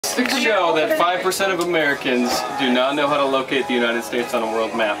Statistics show that 5% of Americans do not know how to locate the United States on a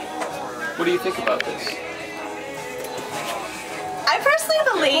world map. What do you think about this? I personally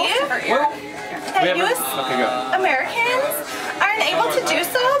believe that U.S. Americans aren't able to do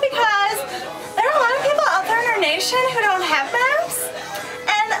so because there are a lot of people out there in our nation who don't have maps.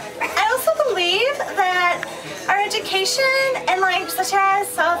 And I also believe that our education in such as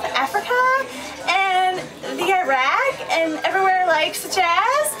South Africa and the Iraq and everywhere such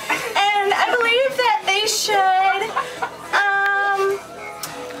as, and I believe that they should,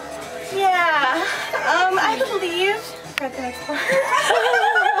 I believe, forgot the next part.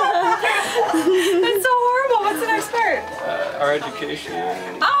 That's so horrible. What's the next part? Our education.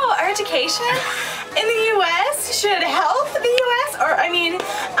 Oh, our education in the U.S. should help the U.S. or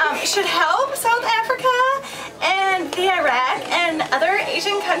should help South Africa and the Iraq and other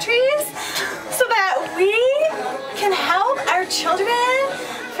Asian countries so that we can help our children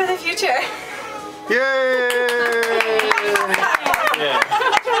for the future. Yay!